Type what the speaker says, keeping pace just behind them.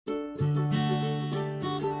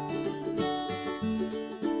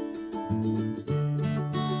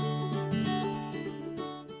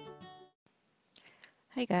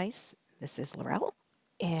Hi guys, this is Laurel,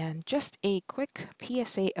 and just a quick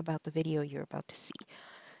PSA about the video you're about to see.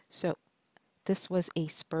 So, this was a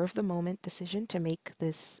spur-of-the-moment decision to make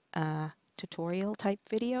this tutorial type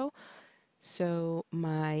video. So,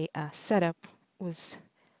 my setup was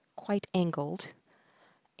quite angled,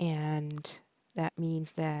 and that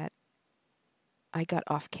means that I got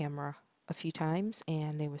off camera a few times,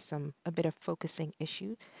 and there was a bit of focusing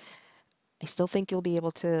issue. I still think you'll be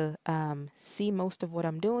able to see most of what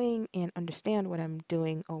I'm doing and understand what I'm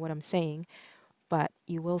doing or what I'm saying, but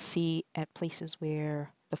you will see at places where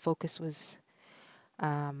the focus was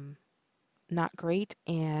not great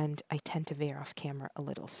and I tend to veer off camera a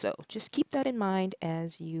little. So just keep that in mind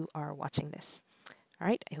as you are watching this. All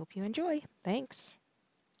right, I hope you enjoy. Thanks.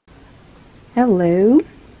 Hello,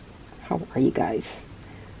 how are you guys?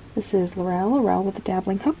 This is Laurel with the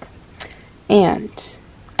Dabbling Hook, and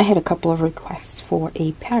I had a couple of requests for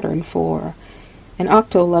a pattern for an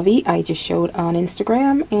Octo Lovey I just showed on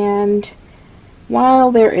Instagram, and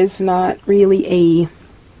while there is not really a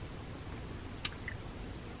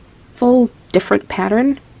full different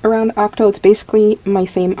pattern around Octo, it's basically my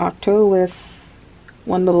same Octo with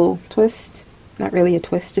one little twist, not really a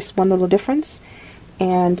twist, just one little difference,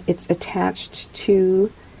 and it's attached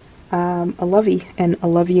to a Lovey, and a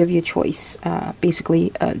Lovey of your choice,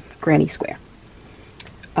 basically a granny square.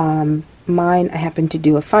 Mine, I happen to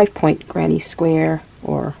do a 5-point granny square,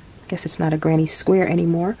 or I guess it's not a granny square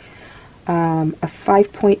anymore, a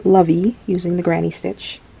 5-point Lovey using the granny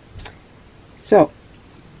stitch. So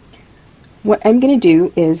what I'm going to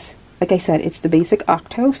do is, like I said, it's the basic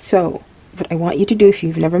Octo. So what I want you to do, if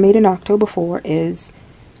you've never made an Octo before, is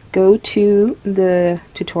go to the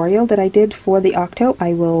tutorial that I did for the Octo.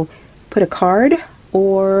 I will put a card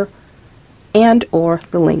or the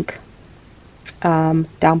link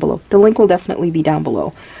down below. The link will definitely be down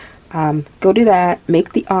below. Go to that,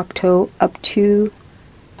 make the Octo up to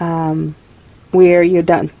where you're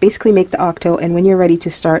done. Basically make the Octo, and when you're ready to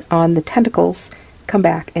start on the tentacles, come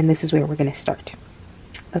back, and this is where we're going to start.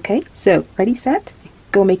 Okay, so ready, set,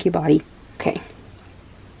 go make your body. Okay,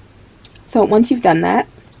 so once you've done that,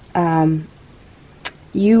 I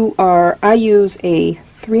use a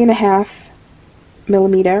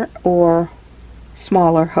 3.5mm or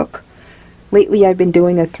smaller hook. Lately I've been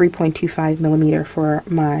doing a 3.25mm for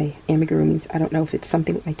my amigurumis. I don't know if it's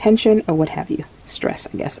something with my tension or what have you. Stress,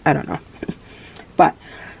 I guess. I don't know. But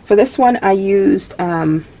for this one I used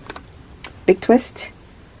Big Twist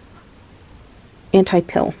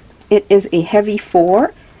Anti-Pill. It is a heavy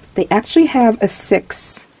 4. They actually have a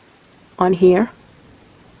 6 on here.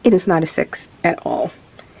 It is not a 6 at all.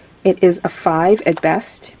 It is a 5 at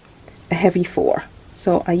best, a heavy 4.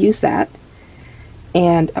 So I use that.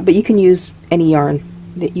 And but you can use any yarn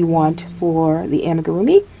that you want for the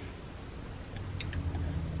amigurumi.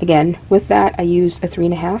 Again, with that I use a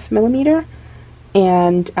 3.5mm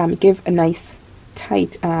and give a nice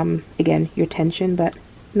tight, again, your tension, but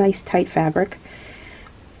nice tight fabric.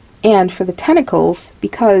 And for the tentacles,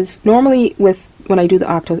 because normally when I do the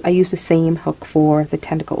Octos, I use the same hook for the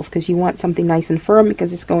tentacles, because you want something nice and firm,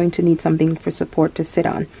 because it's going to need something for support to sit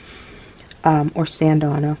on, or stand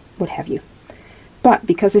on, or what have you. But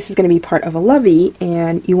because this is going to be part of a Lovey,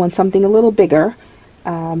 and you want something a little bigger,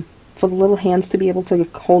 for the little hands to be able to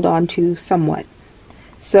hold on to somewhat.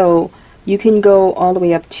 So you can go all the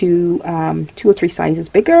way up to 2 or 3 sizes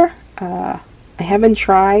bigger. I haven't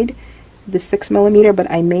tried the 6mm,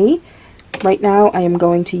 but I may. Right now I am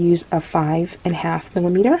going to use a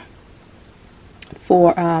 5.5mm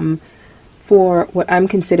for what I'm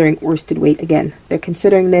considering worsted weight. Again, they're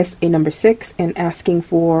considering this a number 6 and asking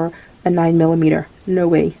for a 9mm. No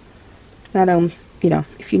way. Not you know,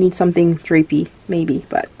 if you need something drapey, maybe,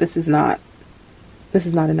 but this is not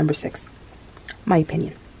a number 6, my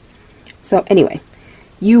opinion. So anyway,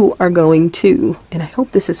 you are going to, and I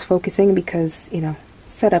hope this is focusing because, you know,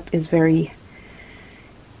 setup is very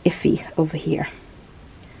iffy over here.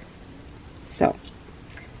 So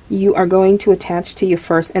you are going to attach to your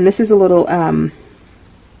first, and this is a little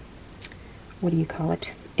what do you call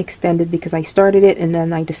it, extended, because I started it and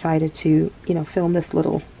then I decided to, you know, film this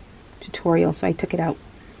little tutorial, so I took it out.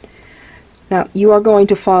 Now you are going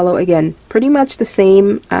to follow, again, pretty much the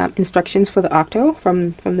same instructions for the Octo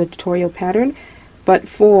from the tutorial pattern, but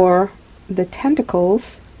for the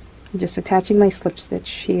tentacles, I'm just attaching my slip stitch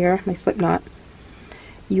here, my slip knot.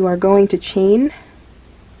 You are going to chain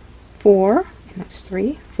 4, and that's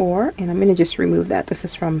 3, 4, and I'm going to just remove that. This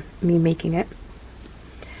is from me making it.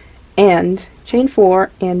 And chain 4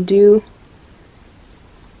 and do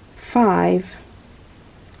 5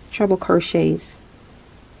 treble crochets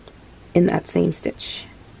in that same stitch.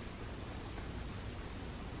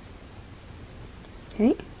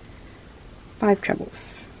 Okay, 5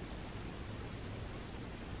 trebles.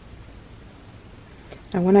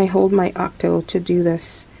 Now when I hold my Octo to do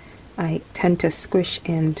this, I tend to squish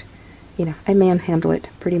and, you know, I manhandle it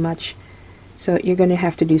pretty much. So you're going to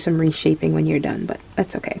have to do some reshaping when you're done, but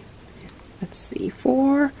that's okay. Let's see,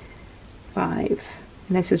 4, 5,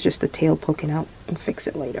 and this is just the tail poking out. We'll fix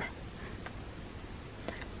it later.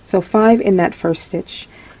 So 5 in that first stitch,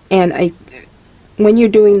 and when you're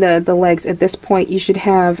doing the legs at this point, you should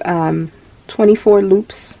have 24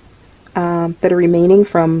 loops that are remaining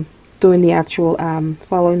from doing the actual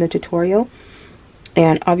following the tutorial,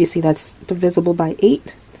 and obviously that's divisible by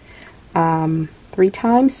 8 3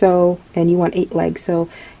 times. So, and you want 8 legs, so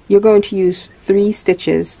you're going to use 3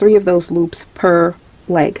 stitches, 3 of those loops per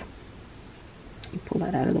leg. You pull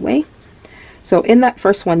that out of the way. So in that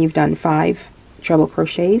first one you've done 5 treble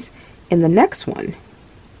crochets. In the next one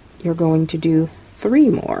you're going to do 3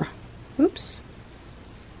 more. Oops.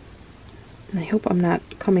 And I hope I'm not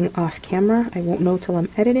coming off camera. I won't know till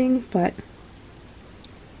I'm editing, but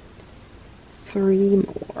 3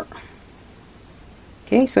 more.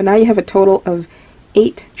 Okay, so now you have a total of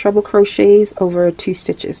 8 treble crochets over 2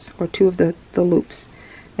 stitches, or 2 of the loops.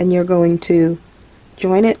 And you're going to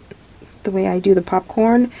join it the way I do the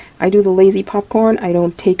popcorn. I do the lazy popcorn. I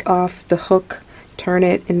don't take off the hook, turn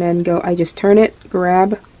it, and then go. I just turn it,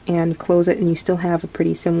 grab, and close it, and you still have a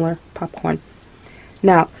pretty similar popcorn.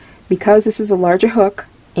 Now, because this is a larger hook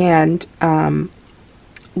and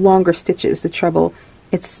longer stitches, the treble,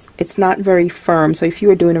 it's not very firm. So if you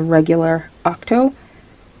were doing a regular Octo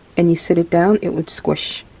and you sit it down, it would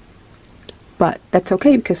squish. But that's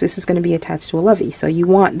okay because this is going to be attached to a Lovey, so you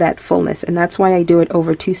want that fullness, and that's why I do it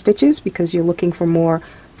over 2 stitches, because you're looking for more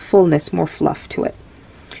fullness, more fluff to it.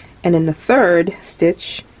 And in the third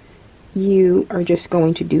stitch you are just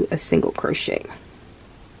going to do a single crochet.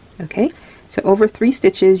 Okay, so over 3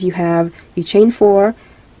 stitches you chain 4,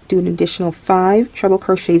 do an additional 5 treble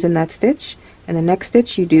crochets in that stitch, and the next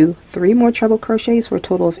stitch you do 3 more treble crochets for a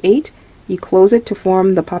total of 8. You close it to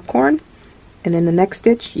form the popcorn, and in the next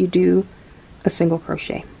stitch you do a single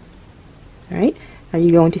crochet. Alright, now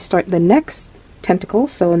you're going to start the next tentacle,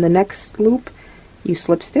 so in the next loop you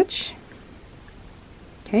slip stitch,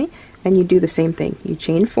 okay, and you do the same thing. You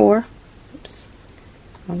chain 4, oops,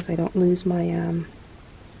 as long as I don't lose my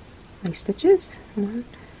my stitches, 1,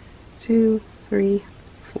 2, 3,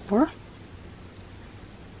 4,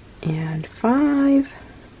 and 5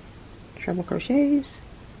 treble crochets,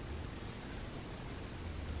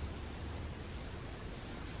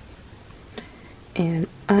 and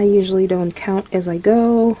I usually don't count as I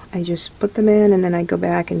go. I just put them in and then I go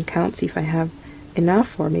back and count, see if I have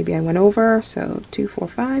enough, or maybe I went over. So 2, 4,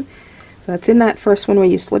 5. So that's in that first one where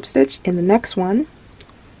you slip stitch. In the next one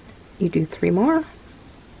you do 3 more,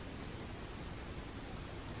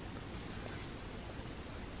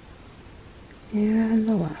 and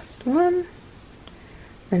the last one,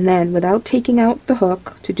 and then without taking out the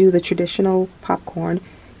hook to do the traditional popcorn,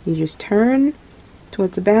 you just turn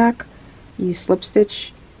towards the back, you slip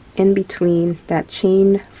stitch in between that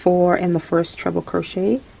chain 4 and the first treble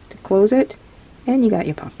crochet to close it, and you got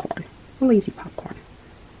your popcorn, a lazy popcorn.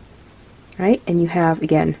 Right, and you have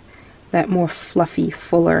again that more fluffy,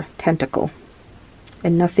 fuller tentacle,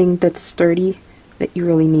 and nothing that's sturdy that you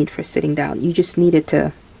really need for sitting down. You just need it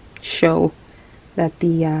to show that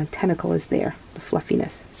the tentacle is there, the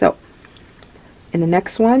fluffiness. So in the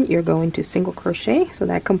next one you're going to single crochet, so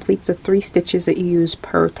that completes the 3 stitches that you use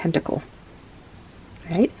per tentacle.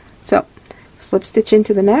 Right, so slip stitch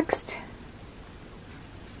into the next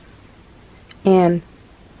and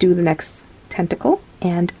do the next tentacle,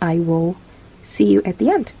 and I will see you at the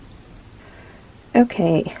end.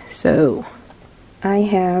 Okay, so I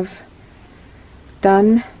have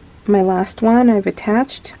done my last one. I've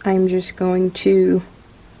attached. I'm just going to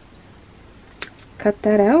cut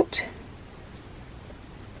that out.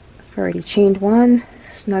 I've already chained one,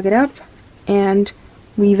 snug it up, and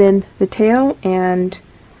weave in the tail, and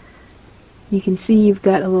you can see you've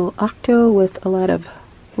got a little Octo with a lot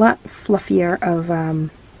fluffier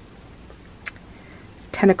of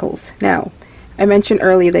tentacles. Now, I mentioned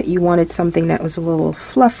earlier that you wanted something that was a little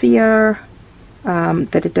fluffier,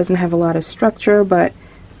 that it doesn't have a lot of structure, but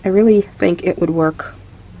I really think it would work.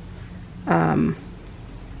 You're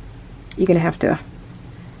gonna have to,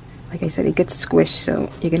 like I said, it gets squished, so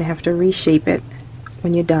you're gonna have to reshape it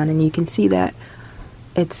when you're done, and you can see that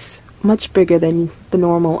it's much bigger than the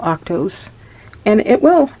normal Octos, and it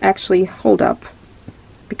will actually hold up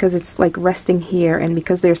because it's like resting here, and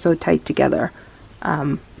because they're so tight together,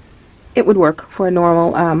 it would work for a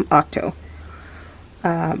normal Octo.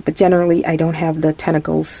 But generally I don't have the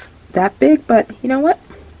tentacles that big, but you know what?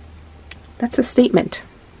 That's a statement.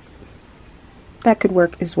 That could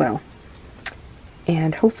work as well.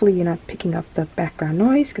 And hopefully you're not picking up the background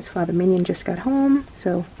noise because Father Minion just got home.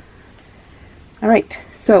 So, alright,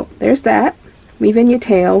 so there's that. Weave in your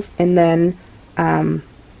tails, and then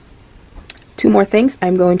two more things.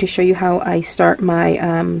 I'm going to show you how I start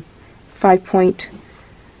my 5-point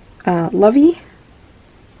Lovey.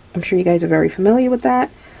 I'm sure you guys are very familiar with that.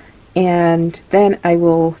 And then I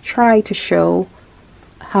will try to show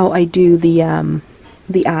how I do the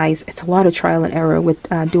eyes. It's a lot of trial and error with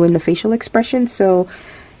doing the facial expression. So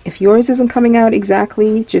if yours isn't coming out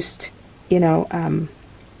exactly, just, you know,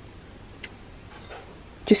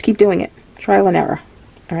 just keep doing it. Trial and error.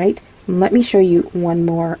 All right. And let me show you one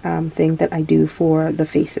more thing that I do for the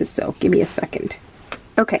faces. So give me a second.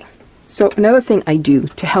 Okay. So another thing I do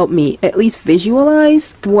to help me at least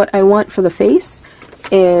visualize what I want for the face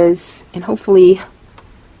is, and hopefully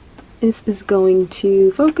this is going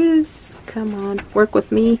to focus. Come on, work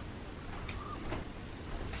with me.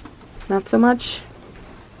 Not so much.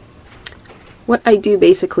 What I do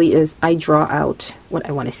basically is I draw out what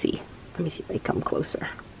I want to see. Let me see if I come closer.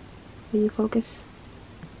 Can you focus?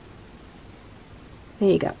 There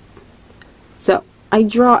you go. So I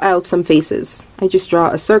draw out some faces. I just draw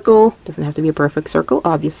a circle. Doesn't have to be a perfect circle,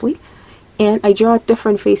 obviously. And I draw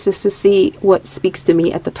different faces to see what speaks to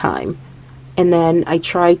me at the time. And then I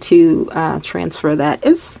try to transfer that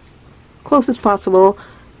as close as possible.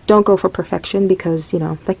 Don't go for perfection because, you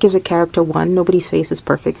know, that gives a character one. Nobody's face is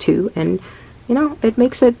perfect too. And, you know, it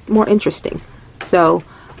makes it more interesting. So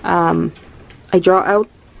I draw out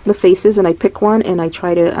the faces and I pick one and I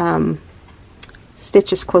try to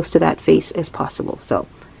stitch as close to that face as possible. So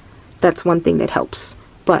that's one thing that helps.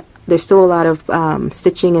 But there's still a lot of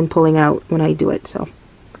stitching and pulling out when I do it. So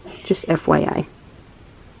just FYI.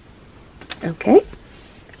 Okay,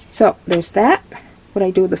 so there's that, what I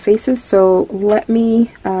do with the faces. So let me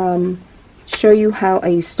show you how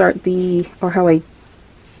I start how I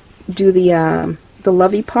do the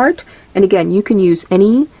Lovey part. And again, you can use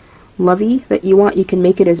any Lovey that you want. You can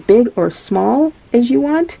make it as big or small as you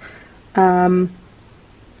want. And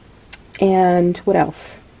what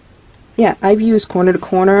else? Yeah, I've used corner to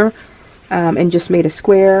corner and just made a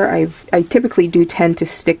square. I typically do tend to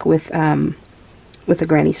stick with a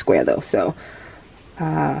granny square though, so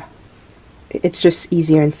it's just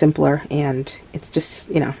easier and simpler, and it's just,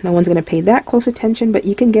 you know, no one's going to pay that close attention, but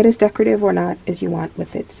you can get as decorative or not as you want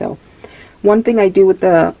with it. So one thing I do with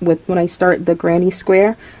when I start the granny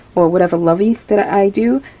square or whatever Lovey that I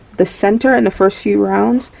do, the center in the first few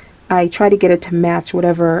rounds, I try to get it to match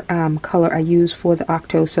whatever color I use for the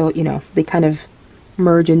Octo, so, you know, they kind of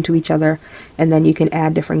merge into each other, and then you can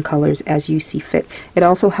add different colors as you see fit. It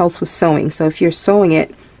also helps with sewing. So if you're sewing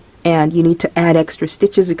it and you need to add extra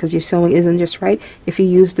stitches because your sewing isn't just right, if you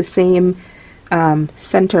use the same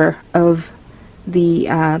center of the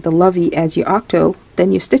Lovey as your Octo,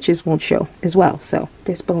 then your stitches won't show as well. So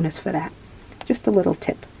there's bonus for that. Just a little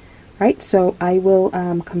tip. Right, so I will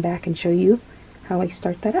come back and show you how I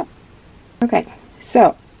start that up. Okay,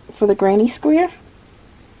 so for the granny square,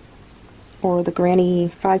 or the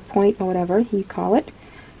granny 5-point, or whatever you call it,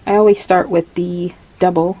 I always start with the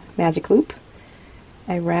double magic loop.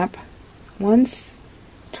 I wrap once,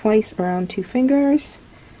 twice around 2 fingers,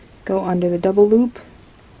 go under the double loop,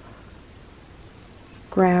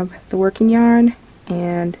 grab the working yarn,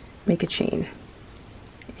 and make a chain.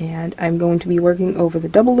 And I'm going to be working over the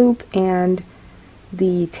double loop and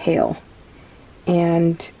the tail.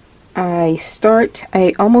 And I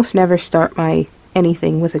almost never start my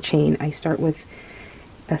anything with a chain. I start with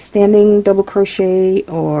a standing double crochet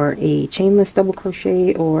or a chainless double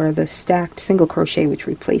crochet or the stacked single crochet, which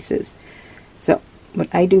replaces. So what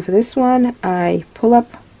I do for this one, I pull up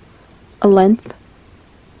a length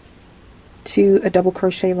to a double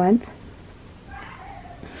crochet length.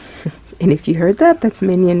 And if you heard that, that's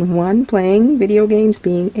Minion 1 playing video games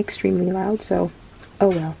being extremely loud, so oh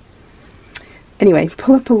well. Anyway,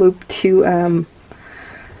 pull up a loop to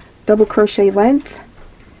double crochet length.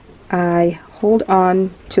 I hold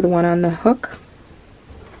on to the one on the hook,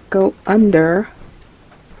 go under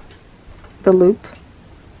the loop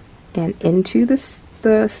and into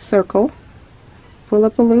the circle, pull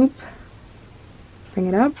up a loop, bring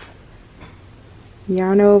it up,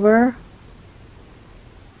 yarn over,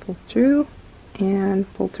 pull through,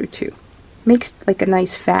 and pull through 2. Makes like a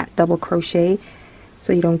nice fat double crochet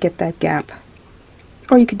so you don't get that gap.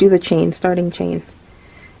 Or you could do the chain, starting chain.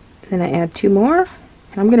 Then I add 2 more,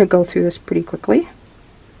 and I'm going to go through this pretty quickly.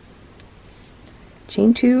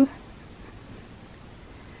 Chain 2,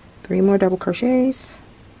 3 more double crochets,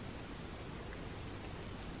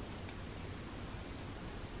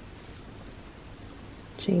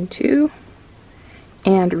 chain 2,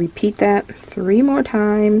 and repeat that 3 more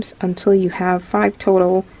times until you have 5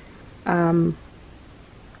 total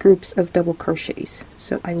groups of double crochets.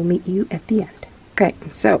 So I will meet you at the end. Okay,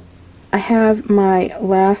 so I have my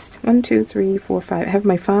last 1, 2, 3, 4, 5. I have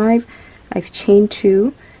my 5. I've chained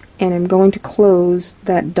 2, and I'm going to close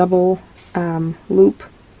that double loop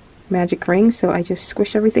magic ring. So I just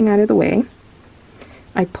squish everything out of the way.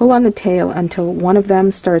 I pull on the tail until one of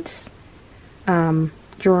them starts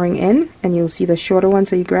drawing in, and you'll see the shorter one.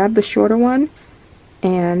 So you grab the shorter one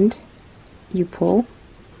and you pull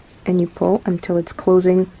and you pull until it's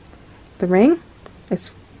closing the ring.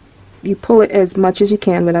 You pull it as much as you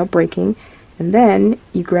can without breaking, and then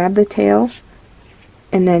you grab the tail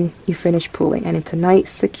and then you finish pulling, and it's a nice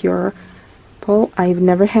secure pull. I've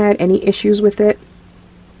never had any issues with it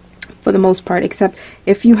for the most part, except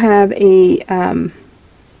if you have a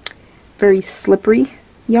very slippery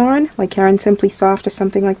yarn like Yarn Simply Soft or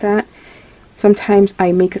something like that. Sometimes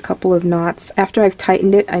I make a couple of knots after I've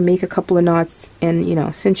tightened it. I make a couple of knots and, you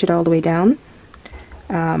know, cinch it all the way down.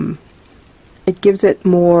 It gives it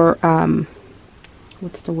more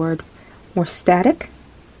what's the word, more static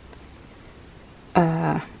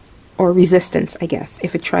or resistance, I guess.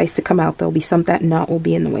 If it tries to come out, there'll be that knot will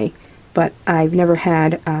be in the way, but I've never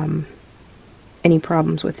had any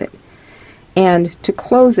problems with it. And to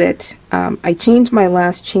close it, I changed my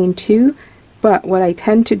last chain 2, but what I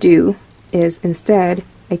tend to do is instead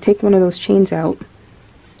I take one of those chains out,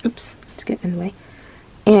 oops, it's getting in the way,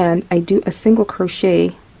 and I do a single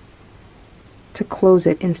crochet to close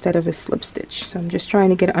it instead of a slip stitch. So I'm just trying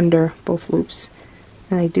to get under both loops,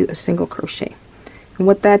 and I do a single crochet. And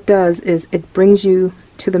what that does is it brings you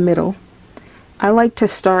to the middle. I like to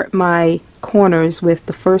start my corners with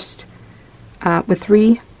the first with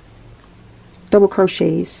 3 double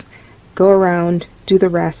crochets, go around, do the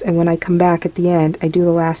rest, and when I come back at the end, I do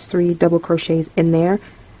the last 3 double crochets in there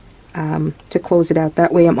to close it out.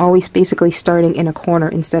 That way I'm always basically starting in a corner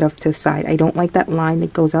instead of to the side. I don't like that line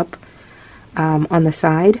that goes up on the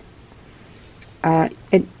side.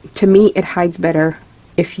 To me, it hides better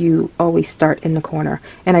if you always start in the corner.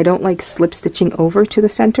 And I don't like slip stitching over to the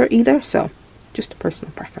center either, so just a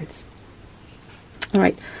personal preference.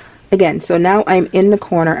 Alright, again, so now I'm in the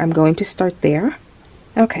corner. I'm going to start there.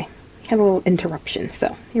 Okay, have a little interruption,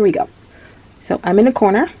 so here we go. So I'm in the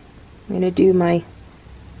corner. I'm going to do my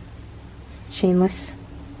chainless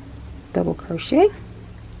double crochet,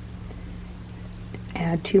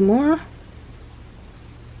 add 2 more.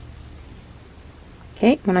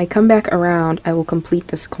 Okay, when I come back around, I will complete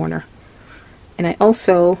this corner. And I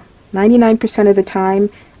also, 99% of the time,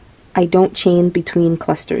 I don't chain between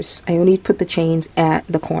clusters. I only put the chains at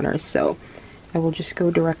the corners, so I will just go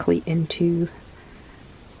directly into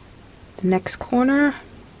the next corner,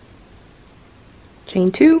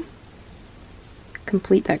 chain 2,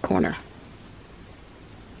 complete that corner.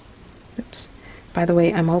 Oops. By the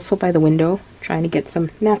way, I'm also by the window trying to get some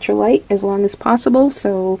natural light as long as possible,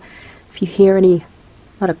 so if you hear a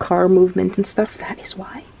lot of car movement and stuff, that is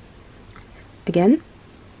why. Again,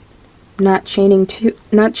 not chaining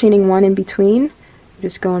 1 in between,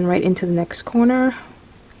 just going right into the next corner.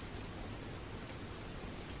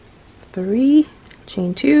 3,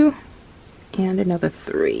 chain 2, and another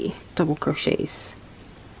 3 double crochets.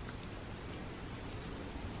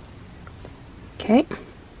 Okay,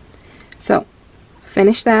 so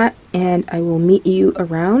finish that, and I will meet you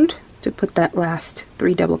around to put that last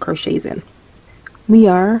 3 double crochets in. We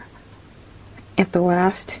are at the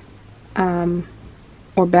last,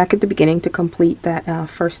 or back at the beginning to complete that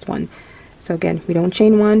first one. So again, we don't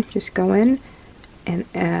chain 1, just go in and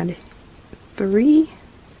add 3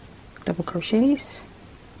 double crochets.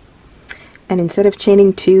 And instead of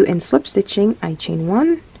chaining 2 and slip stitching, I chain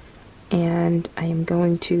 1, and I am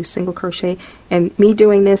going to single crochet. And me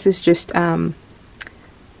doing this is just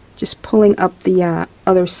pulling up the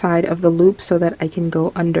other side of the loop so that I can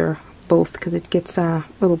go under both, because it gets a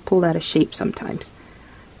little pulled out of shape sometimes.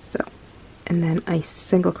 So, and then I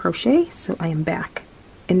single crochet, so I am back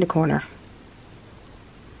in the corner,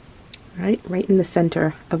 right in the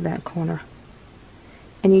center of that corner.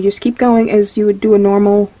 And you just keep going as you would do a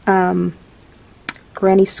normal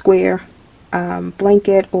granny square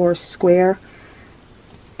blanket or square,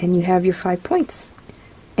 and you have your 5 points,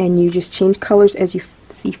 and you just change colors as you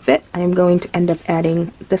see fit. I am going to end up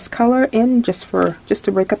adding this color in just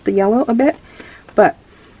to break up the yellow a bit, but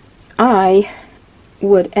I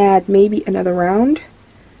would add maybe another round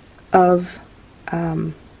of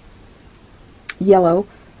yellow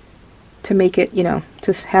to make it, you know,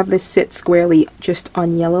 to have this sit squarely just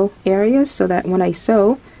on yellow areas, so that when I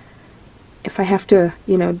sew, if I have to,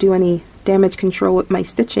 you know, do any damage control with my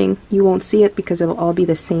stitching, you won't see it because it'll all be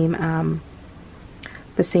the same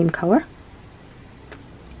color.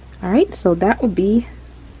 Alright, so that would be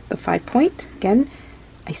the 5-point. Again,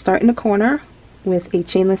 I start in the corner with a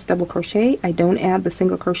chainless double crochet. I don't add the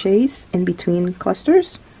single crochets in between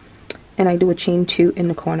clusters, and I do a chain 2 in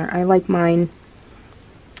the corner. I like mine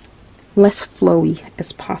less flowy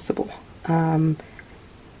as possible.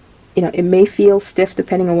 You know, it may feel stiff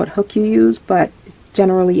depending on what hook you use, but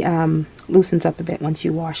generally loosens up a bit once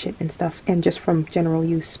you wash it and stuff, and just from general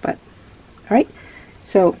use. But alright,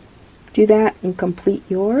 so do that and complete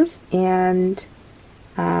yours. And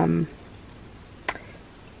I'm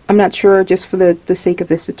not sure, just for the sake of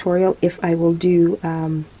this tutorial, if I will do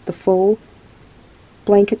the full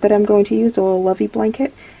blanket that I'm going to use, the little Lovey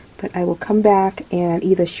blanket, but I will come back and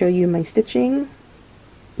either show you my stitching,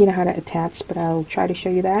 you know how to attach, but I'll try to show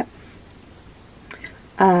you that.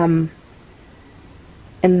 And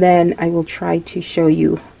then I will try to show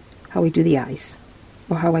you how we do the eyes,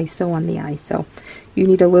 or how I sew on the eyes. So you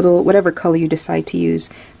need a little, whatever color you decide to use.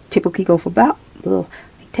 Typically go for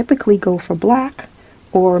black,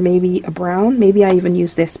 or maybe a brown. Maybe I even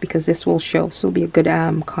use this because this will show, so it'll be a good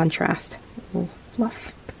contrast. A little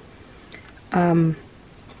fluff. You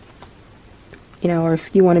know, or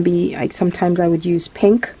if you want to be, sometimes I would use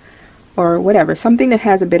pink or whatever, something that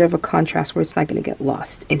has a bit of a contrast where it's not going to get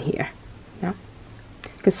lost in here. You know?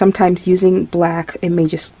 Because sometimes using black, it may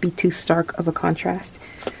just be too stark of a contrast.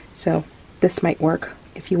 So this might work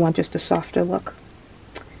if you want just a softer look.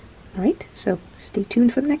 Alright, so stay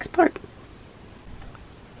tuned for the next part.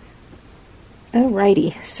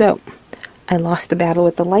 Alrighty, so I lost the battle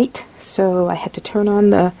with the light, so I had to turn on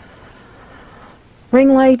the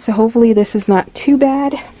ring light, so hopefully this is not too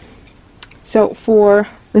bad. So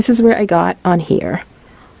this is where I got on here,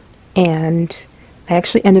 and I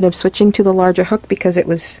actually ended up switching to the larger hook because it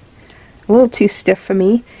was a little too stiff for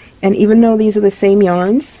me. And even though these are the same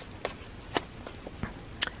yarns,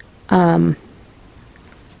 or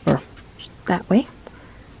that way,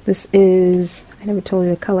 this is, I never told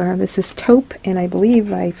you the color, this is taupe, and I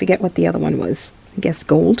believe, I forget what the other one was, I guess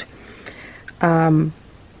gold. The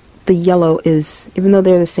yellow is, even though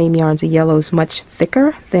they're the same yarns, the yellow is much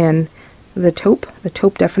thicker than the taupe. The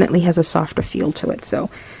taupe definitely has a softer feel to it, so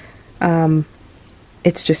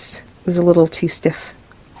it was a little too stiff,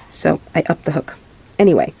 so I upped the hook.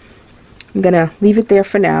 Anyway, I'm gonna leave it there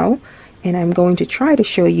for now, and I'm going to try to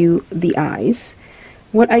show you the eyes.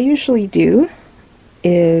 What I usually do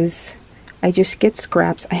is I just get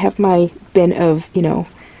scraps. I have my bin of, you know,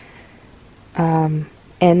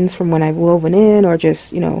 ends from when I've woven in, or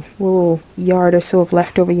just, you know, a little yard or so of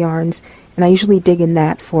leftover yarns, and I usually dig in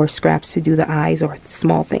that for scraps to do the eyes or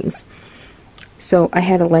small things. So I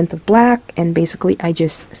had a length of black, and basically I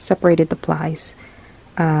just separated the plies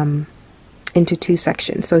into 2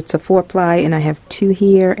 sections. So it's a 4-ply, and I have 2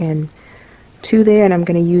 here and 2 there, and I'm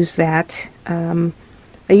going to use that.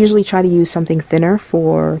 I usually try to use something thinner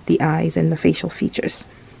for the eyes and the facial features.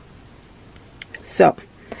 So,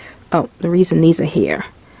 oh, the reason these are here,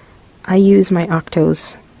 I use my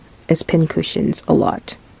Octos as pin cushions a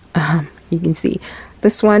lot. You can see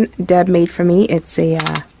this one Deb made for me. It's a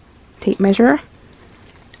tape measure.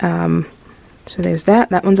 So there's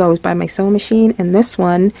that. That one's always by my sewing machine, and this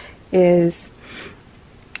one is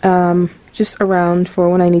just around for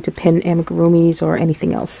when I need to pin amigurumis or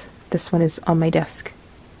anything else. This one is on my desk.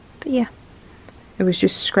 But yeah, it was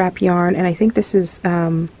just scrap yarn, and I think this is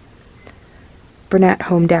Bernat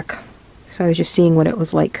Home Deck. So I was just seeing what it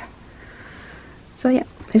was like. So yeah,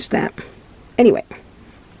 there's that. Anyway,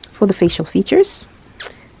 for the facial features,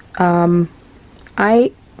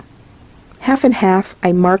 I half and half.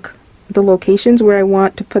 I mark the locations where I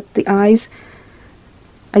want to put the eyes.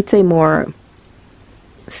 I'd say more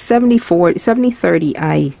 70-40, 70-30.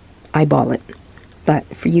 I eyeball it. But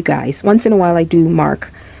for you guys, once in a while I do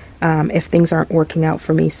mark if things aren't working out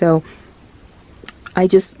for me. So I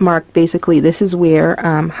just mark basically this is where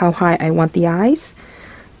how high I want the eyes,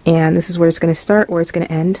 and this is where it's going to start, where it's going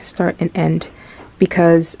to end, start and end,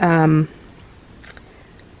 because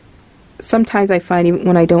sometimes I find even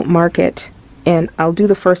when I don't mark it, and I'll do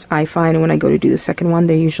the first eye fine, and when I go to do the second one,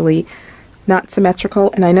 they're usually not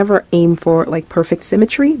symmetrical, and I never aim for like perfect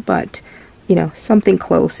symmetry, but you know, something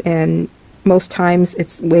close, and most times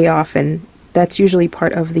it's way off, and that's usually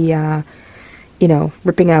part of the you know,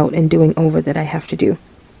 ripping out and doing over that I have to do,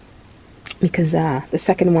 because the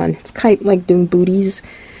second one, it's kind of like doing booties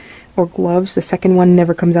or gloves. The second one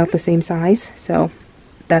never comes out the same size, so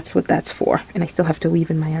that's what that's for, and I still have to weave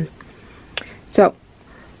in my end. So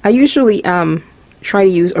I usually try to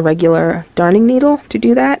use a regular darning needle to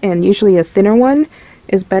do that, and usually a thinner one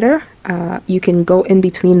is better. You can go in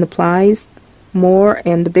between the plies more,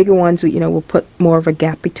 and the bigger ones, you know, will put more of a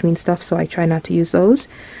gap between stuff, so I try not to use those.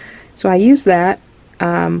 So I use that,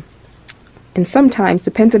 and sometimes,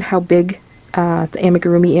 depends on how big the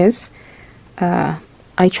amigurumi is,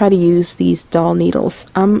 I try to use these doll needles.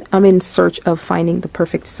 I'm in search of finding the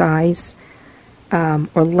perfect size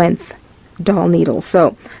or length doll needle.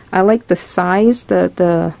 So I like the size,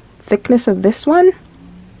 the thickness of this one,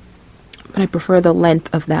 but I prefer the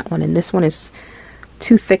length of that one. And this one is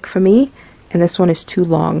too thick for me, and this one is too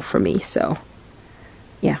long for me. So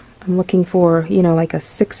yeah, I'm looking for, you know, like a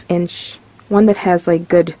 6-inch one that has like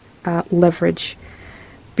good leverage,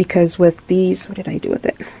 because with these, what did I do with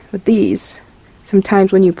it? With these,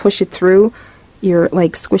 sometimes when you push it through, you're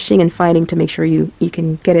like squishing and fighting to make sure you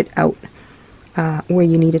can get it out where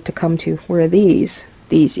you need it to come to. Where these,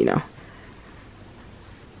 you know,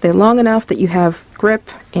 they're long enough that you have grip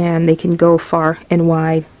and they can go far and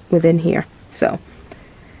wide within here. So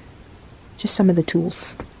just some of the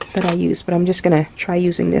tools that I use, but I'm just gonna try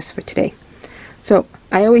using this for today. So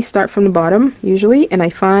I always start from the bottom usually, and I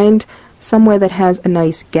find somewhere that has a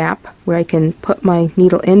nice gap where I can put my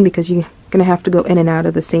needle in, because you're gonna have to go in and out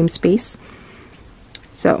of the same space.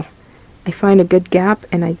 So I find a good gap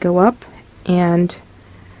and I go up, and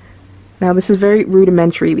now this is very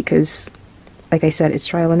rudimentary because, like I said, it's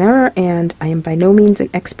trial and error, and I am by no means an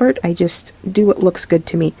expert. I just do what looks good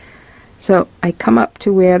to me. So I come up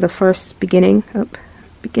to where the first beginning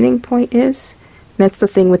point is. And that's the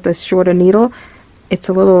thing with the shorter needle. It's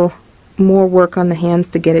a little more work on the hands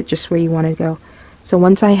to get it just where you want to go. So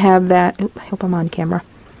once I have that, I hope I'm on camera.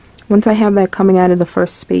 Once I have that coming out of the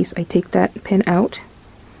first space, I take that pin out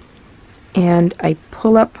and I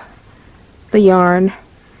pull up the yarn.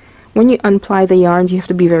 When you unply the yarns, you have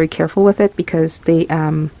to be very careful with it, because they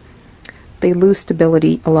lose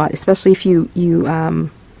stability a lot, especially if you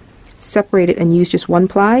separate it and use just one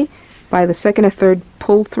ply. By the second or third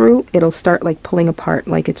pull through, it'll start like pulling apart,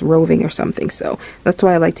 like it's roving or something. So that's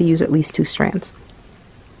why I like to use at least 2 strands.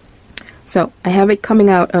 So I have it coming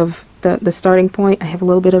out of the starting point. I have a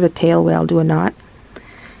little bit of a tail where I'll do a knot.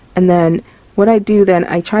 And then what I do then,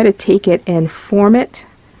 I try to take it and form it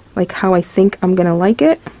like how I think I'm going to like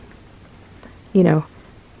it. You know,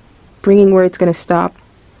 bringing where it's going to stop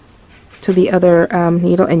to the other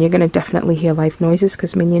needle. And you're going to definitely hear life noises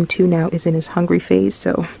because Minion 2 now is in his hungry phase,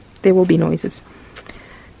 so there will be noises.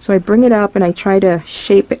 So I bring it up and I try to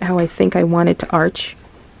shape it how I think I want it to arch.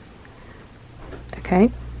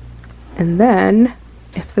 Okay? And then,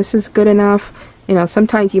 if this is good enough, you know,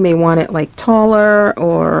 sometimes you may want it like taller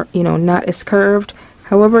or, you know, not as curved.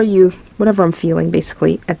 However whatever I'm feeling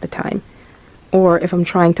basically at the time. Or if I'm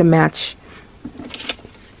trying to match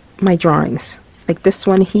my drawings. Like this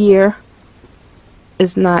one here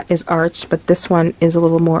is not as arched, but this one is a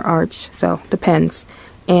little more arched, so depends.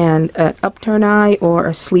 And an upturn eye or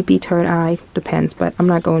a sleepy turn eye depends, but I'm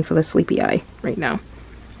not going for the sleepy eye right now.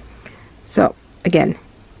 So again,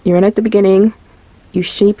 you're in at the beginning, you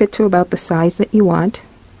shape it to about the size that you want,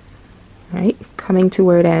 right, coming to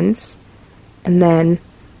where it ends, and then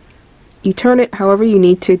you turn it however you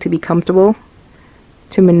need to be comfortable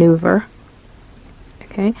to maneuver.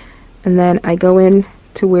 Okay, and then I go in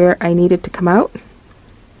to where I need it to come out,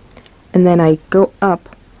 and then I go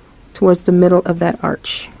up towards the middle of that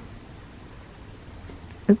arch.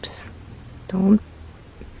 Oops, don't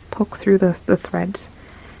poke through the threads.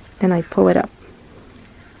 And I pull it up.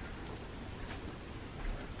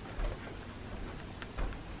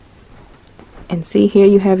 And see, here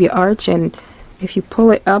you have your arch, and if you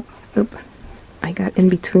pull it up, oop, I got in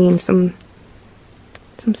between some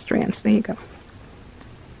strands. There you go.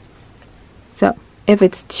 So if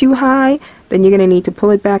it's too high, then you're going to need to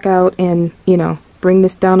pull it back out and, you know, bring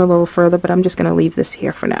this down a little further, but I'm just going to leave this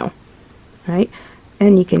here for now. Right?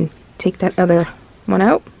 And you can take that other one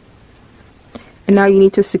out. And now you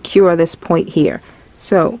need to secure this point here.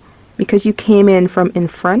 So because you came in from in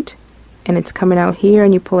front and it's coming out here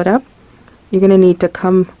and you pull it up, you're going to need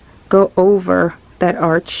to go over that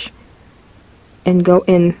arch and go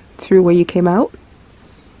in through where you came out.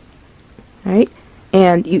 Right?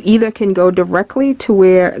 And you either can go directly to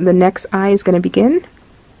where the next eye is going to begin,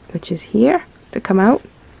 which is here, to come out.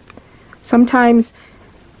 Sometimes,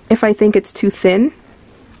 if I think it's too thin,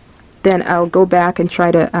 then I'll go back and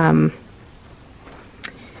try to,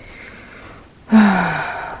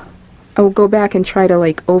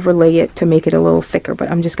 like overlay it to make it a little thicker, but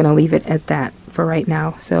I'm just going to leave it at that for right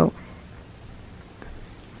now. So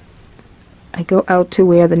I go out to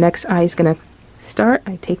where the next eye is going to start.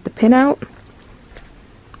 I take the pin out,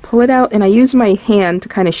 pull it out, and I use my hand to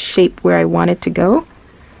kind of shape where I want it to go.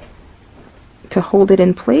 to hold it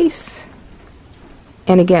in place.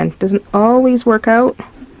 And again, doesn't always work out,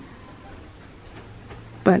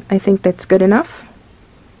 but I think that's good enough.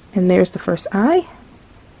 And there's the first eye.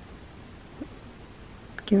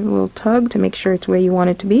 Give it a little tug to make sure it's where you want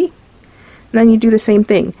it to be. And then you do the same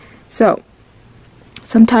thing. So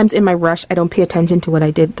sometimes in my rush I don't pay attention to what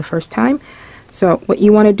I did the first time. So what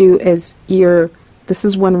you want to do is this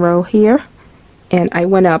is one row here, and I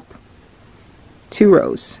went up 2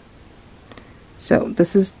 rows. So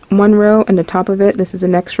this is one row and the top of it, this is the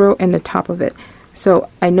next row and the top of it. So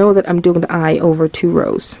I know that I'm doing the eye over 2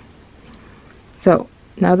 rows. So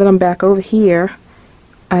now that I'm back over here,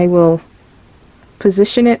 I will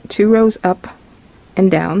position it 2 rows up and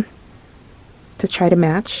down to try to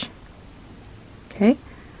match. Okay,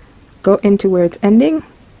 go into where it's ending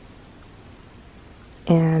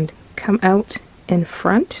and come out in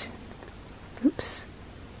front. Oops.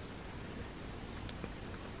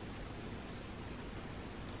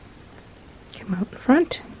 Come out in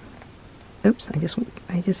front. Oops,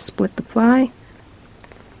 I just split the ply.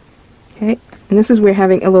 Okay, and this is where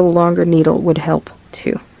having a little longer needle would help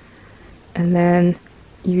too. And then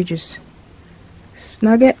you just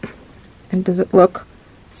snug it. And does it look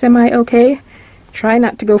semi-okay? Try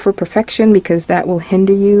not to go for perfection, because that will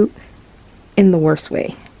hinder you in the worst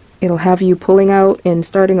way. It'll have you pulling out and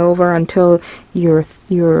starting over until your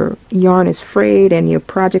yarn is frayed and your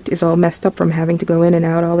project is all messed up from having to go in and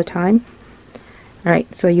out all the time.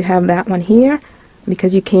 Alright, so you have that one here.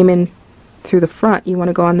 Because you came in through the front, you want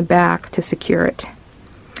to go on the back to secure it.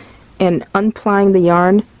 And unplying the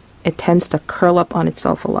yarn, it tends to curl up on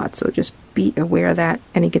itself a lot, so just be aware of that,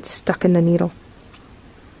 and it gets stuck in the needle.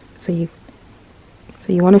 So you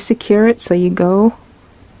want to secure it, so you go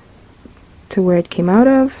to where it came out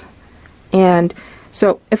of. And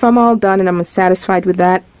so if I'm all done and I'm satisfied with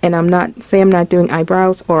that, and I'm not doing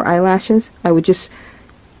eyebrows or eyelashes, I would just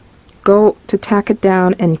go to tack it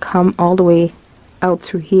down and come all the way out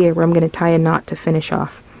through here where I'm going to tie a knot to finish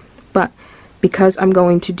off. But because I'm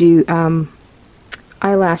going to do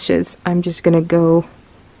eyelashes, I'm just going to go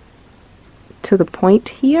to the point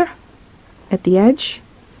here at the edge,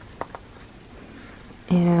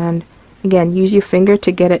 and again, use your finger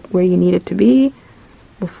to get it where you need it to be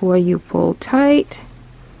before you pull tight.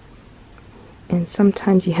 And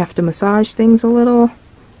sometimes you have to massage things a little,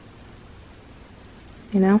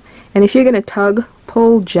 you know. And if you're going to tug,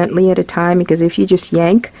 pull gently at a time, because if you just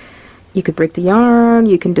yank, you could break the yarn,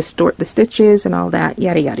 you can distort the stitches and all that,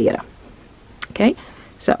 yada yada yada. Okay,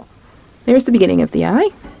 so there's the beginning of the eye.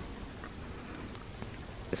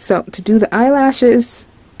 So to do the eyelashes,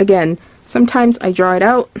 again, sometimes I draw it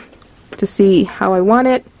out to see how I want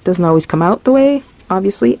it. Doesn't always come out the way,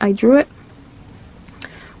 obviously, I drew it.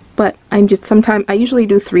 But I usually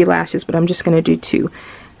do 3 lashes, but I'm just going to do 2.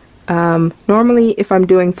 Normally, if I'm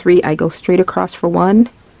doing 3, I go straight across for 1,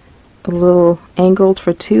 a little angled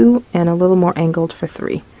for 2, and a little more angled for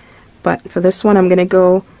 3. But for this one, I'm going to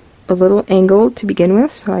go a little angled to begin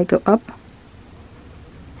with, so I go up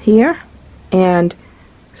here, and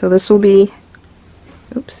so this will be,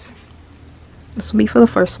 oops, this will be for the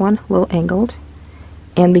first one, a little angled.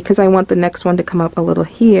 And because I want the next one to come up a little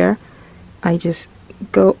here, I just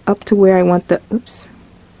go up to where I want the, oops,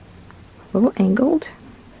 a little angled,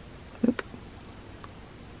 oop,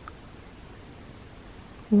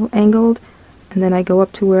 a little angled, and then I go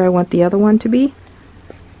up to where I want the other one to be,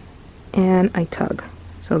 and I tug.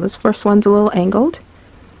 So this first one's a little angled,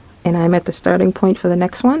 and I'm at the starting point for the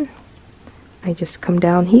next one. I just come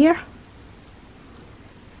down here,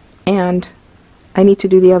 and I need to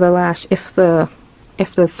do the other lash. If the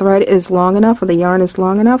thread is long enough, or the yarn is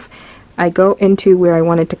long enough, I go into where I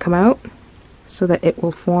want it to come out so that it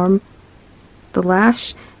will form the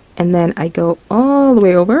lash, and then I go all the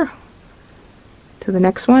way over to the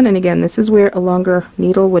next one. And again, this is where a longer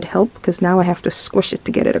needle would help, because now I have to squish it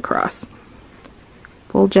to get it across.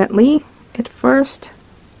 Pull gently at first,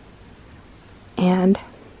 and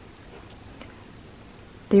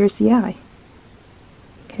there's the eye.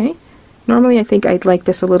 Okay, normally I think I'd like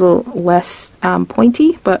this a little less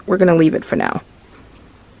pointy, but we're going to leave it for now.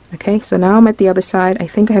 Okay, so now I'm at the other side. I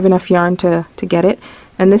think I have enough yarn to get it,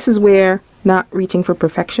 and this is where not reaching for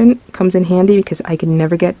perfection comes in handy, because I can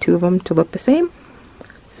never get 2 of them to look the same.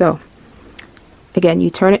 So again, you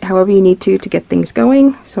turn it however you need to get things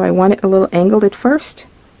going. So I want it a little angled at first.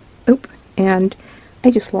 Oop, and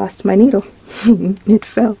I just lost my needle. It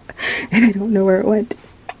fell, and I don't know where it went.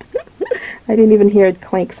 I didn't even hear it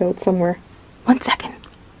clank, so it's somewhere. 1 second.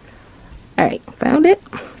 Alright, found it,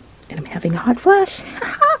 and I'm having a hot flash.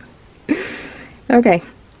 Okay,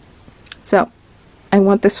 so I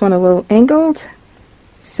want this one a little angled,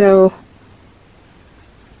 so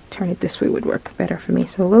turn it this way would work better for me.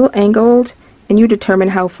 So a little angled, and you determine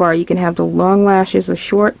how far. You can have the long lashes or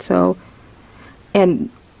short, so, and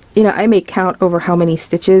you know, I may count over how many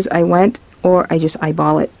stitches I went, or I just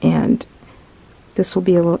eyeball it, and this will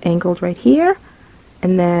be a little angled right here,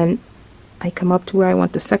 and then I come up to where I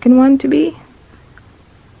want the second one to be,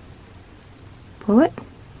 pull it,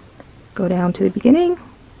 go down to the beginning,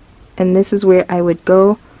 and this is where I would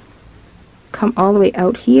go, come all the way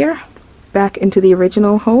out here, back into the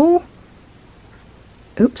original hole.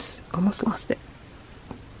 Oops, almost lost it.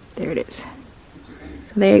 There it is.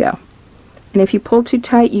 So there you go. And if you pull too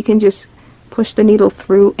tight, you can just push the needle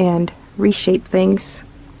through and reshape things.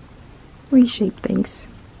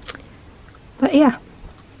 But yeah,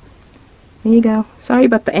 there you go. Sorry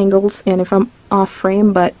about the angles and if I'm off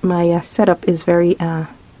frame, but my setup is very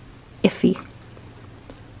iffy.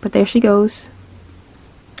 But there she goes.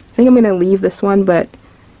 I think I'm going to leave this one, but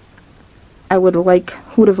I would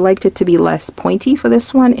have liked it to be less pointy for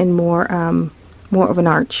this one and more of an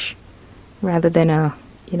arch rather than a,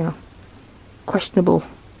 you know, questionable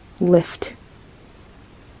lift.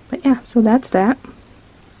 But yeah, so that's that.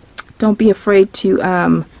 Don't be afraid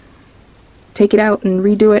to take it out and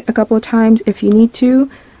redo it a couple of times if you need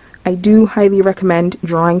to. I do highly recommend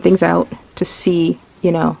drawing things out to see,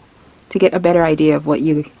 you know, to get a better idea of what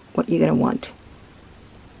you're gonna want.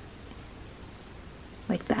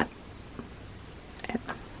 Like that.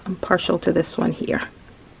 I'm partial to this one here.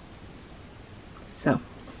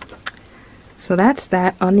 So that's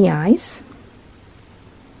that on the eyes.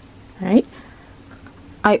 Alright.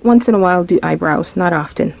 I once in a while do eyebrows, not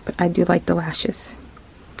often, but I do like the lashes.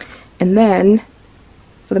 And then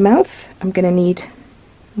for the mouth, I'm gonna need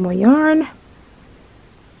more yarn.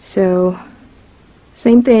 So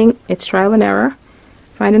same thing, it's trial and error.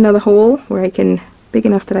 Find another hole where I can, big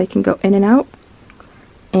enough that I can go in and out.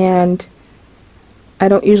 And I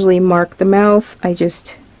don't usually mark the mouth, I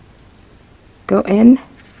just go in,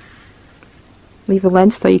 leave a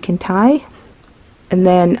length so you can tie, and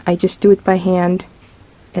then I just do it by hand,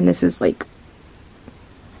 and this is like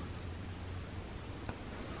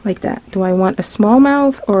that. Do I want a small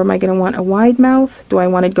mouth or am I going to want a wide mouth? Do I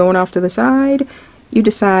want it going off to the side? You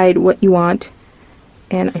decide what you want,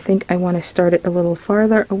 and I think I want to start it a little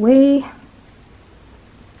farther away.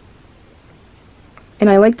 And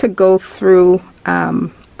I like to go through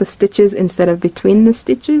the stitches instead of between the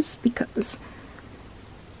stitches because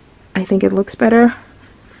I think it looks better.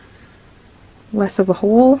 Less of a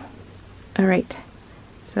hole. Alright,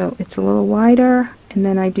 so it's a little wider, and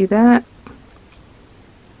then I do that.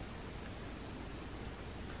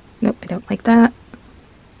 Nope, I don't like that.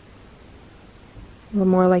 A little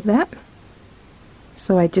more like that.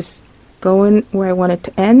 So I just go in where I want it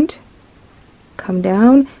to end, come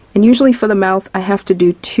down, and usually for the mouth I have to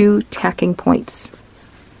do 2 tacking points.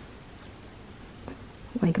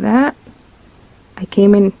 Like that. I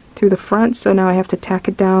came in through the front, so now I have to tack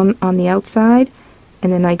it down on the outside,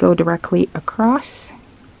 and then I go directly across.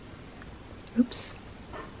 Oops.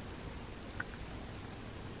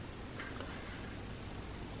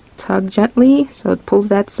 Tug gently so it pulls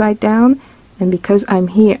that side down, and because I'm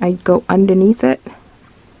here I go underneath it,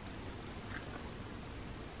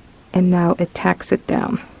 and now it tacks it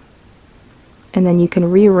down, and then you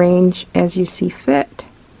can rearrange as you see fit.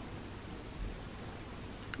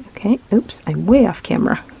 Okay, oops, I'm way off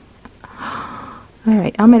camera.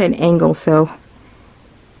 Alright, I'm at an angle, so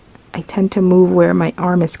I tend to move where my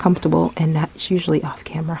arm is comfortable, and that's usually off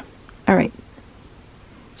camera. Alright,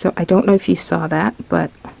 so I don't know if you saw that,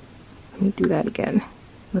 but let me do that again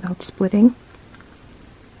without splitting.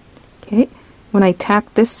 Okay, when I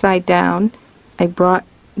tacked this side down, I brought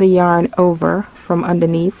the yarn over from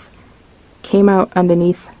underneath, came out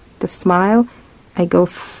underneath the smile. I go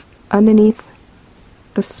underneath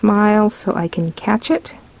the smile so I can catch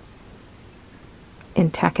it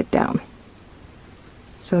and tack it down.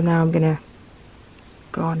 So now I'm gonna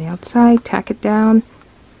go on the outside, tack it down,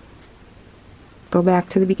 go back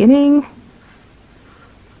to the beginning,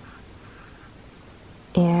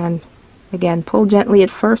 and again pull gently at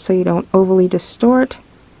first so you don't overly distort,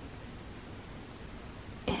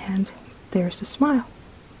 and there's the smile.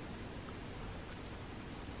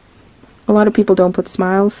 A lot of people don't put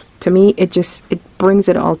smiles. To me, it brings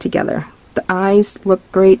it all together. The eyes look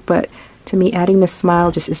great, but to me, adding the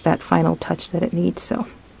smile just is that final touch that it needs. So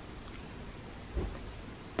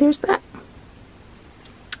there's that.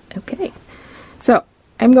 Okay, so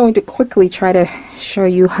I'm going to quickly try to show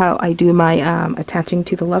you how I do my attaching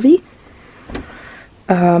to the Lovey.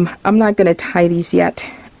 I'm not going to tie these yet.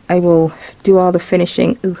 I will do all the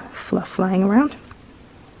finishing, fluff flying around,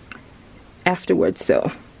 afterwards. So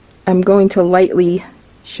I'm going to lightly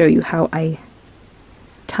show you how I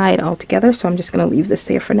tie it all together, so I'm just going to leave this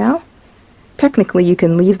there for now. Technically, you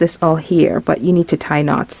can leave this all here, but you need to tie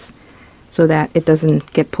knots so that it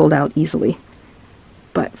doesn't get pulled out easily.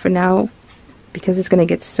 But for now, because it's going to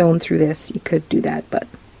get sewn through this, you could do that, but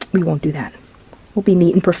we won't do that. We'll be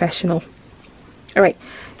neat and professional. All right,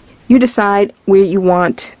 you decide where you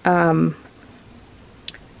want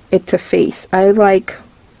it to face. I like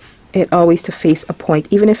it always to face a point.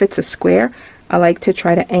 Even if it's a square, I like to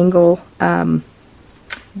try to angle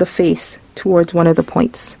the face towards one of the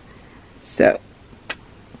points. So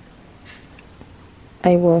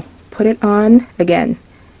I will put it on again,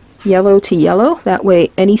 yellow to yellow. That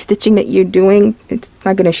way any stitching that you're doing, it's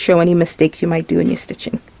not going to show any mistakes you might do in your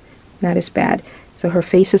stitching. Not as bad. So her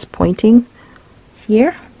face is pointing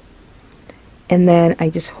here, and then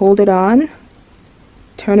I just hold it on,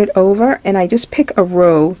 turn it over, and I just pick a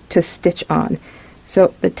row to stitch on.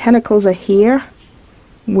 So the tentacles are here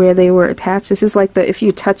where they were attached. This is like the, if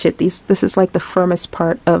you touch it, this is like the firmest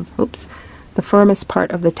part of, oops, the firmest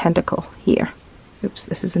part of the tentacle here. Oops,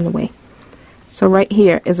 this is in the way. So right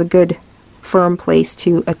here is a good firm place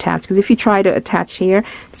to attach, because if you try to attach here,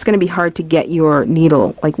 it's going to be hard to get your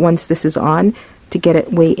needle, like once this is on, to get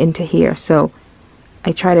it way into here. So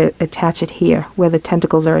I try to attach it here where the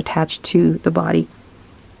tentacles are attached to the body.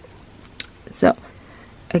 So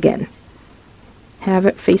again, have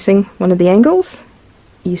it facing one of the angles,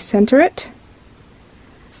 you center it,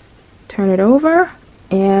 turn it over,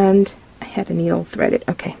 and I had a needle threaded,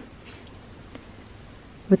 okay,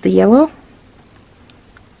 with the yellow,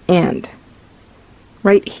 and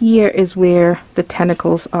right here is where the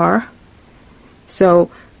tentacles are.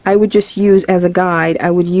 So I would just use, as a guide,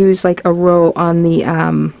 I would use like a row on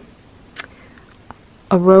the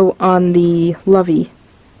Lovey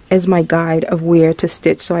as my guide of where to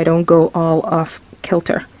stitch, so I don't go all off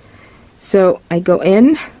kilter. So I go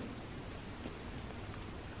in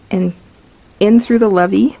and in through the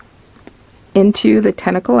Lovey into the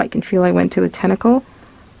tentacle. I can feel I went to the tentacle,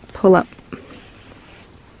 pull up.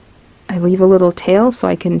 I leave a little tail so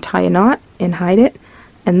I can tie a knot and hide it,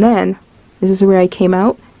 and then this is where I came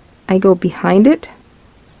out. I go behind it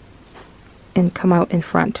and come out in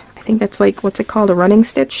front. I think that's like, what's it called, a running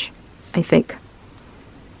stitch, I think.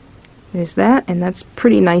 There's that, and that's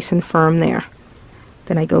pretty nice and firm there.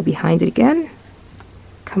 Then I go behind it again,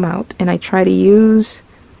 come out, and I try to use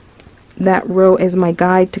that row as my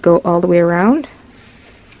guide to go all the way around.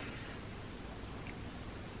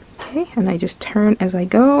 Okay, and I just turn as I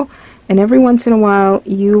go, and every once in a while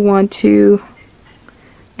you want to,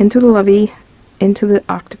 into the Lovey, into the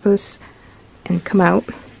octopus, and come out.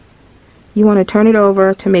 You want to turn it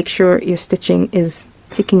over to make sure your stitching is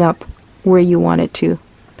picking up where you want it to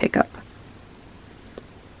pick up.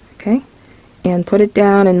 Okay, and put it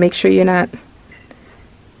down and make sure you're not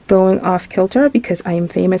going off kilter, because I am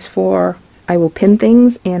famous for, I will pin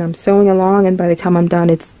things and I'm sewing along, and by the time I'm done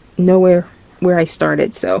it's nowhere where I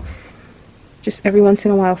started. So just every once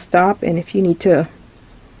in a while stop, and if you need to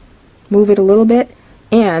move it a little bit,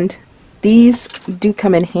 and these do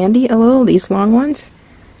come in handy a little, these long ones.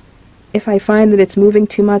 If I find that it's moving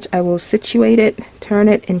too much, I will situate it, turn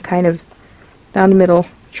it, and kind of down the middle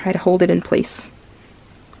try to hold it in place.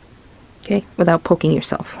 Okay, without poking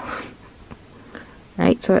yourself.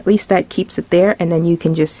 Right, so at least that keeps it there, and then you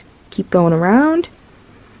can just keep going around,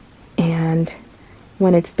 and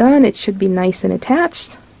when it's done it should be nice and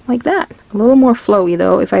attached like that. A little more flowy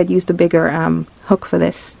though if I had used a bigger hook for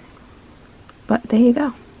this, but there you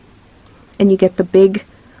go. And you get the big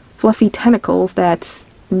fluffy tentacles that's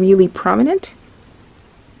really prominent.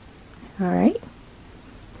 Alright,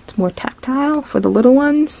 it's more tactile for the little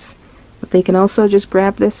ones, but they can also just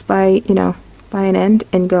grab this by, you know, by an end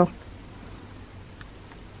and go.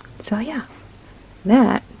 So yeah,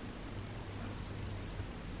 that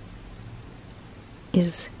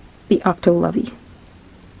is the Octo Lovey.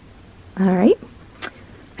 Alright,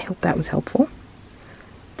 I hope that was helpful.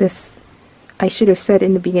 This, I should have said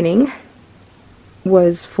in the beginning,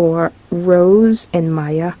 was for Rose and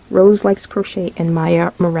Maya. Rose likes crochet, and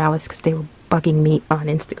Myra Morales, because they were bugging me on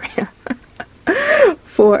Instagram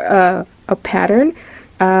for a pattern.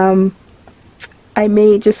 I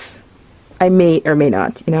may or may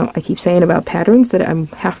not, you know, I keep saying about patterns that I'm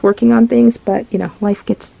half working on things, but you know, life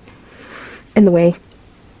gets in the way,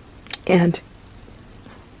 and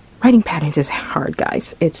writing patterns is hard,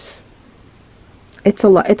 guys. It's a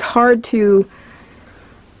lot. It's hard to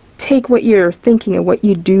take what you're thinking and what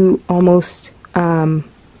you do almost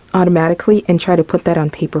automatically and try to put that on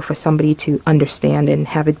paper for somebody to understand and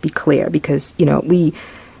have it be clear, because you know,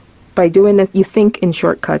 by doing it, you think in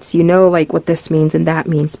shortcuts, you know like what this means and that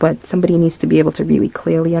means, but somebody needs to be able to really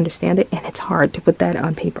clearly understand it, and it's hard to put that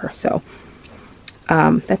on paper. So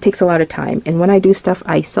that takes a lot of time, and when I do stuff,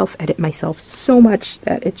 I self-edit myself so much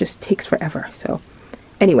that it just takes forever. So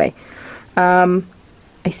anyway,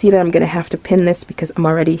 I see that I'm going to have to pin this because I'm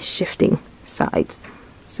already shifting sides.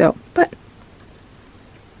 So, but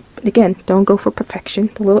again, don't go for perfection.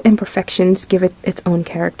 The little imperfections give it its own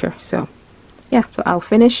character. So yeah, so I'll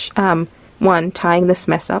finish one, tying this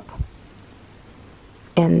mess up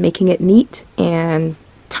and making it neat, and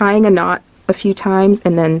tying a knot a few times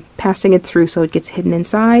and then passing it through so it gets hidden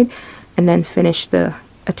inside, and then finish the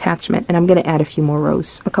attachment. And I'm going to add a few more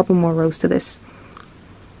rows, a couple more rows to this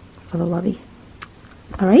for the Lovey.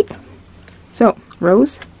 Alright, so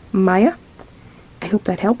Rose, Maya, I hope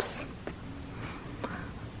that helps.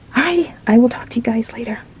 Alright, I will talk to you guys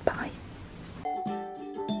later.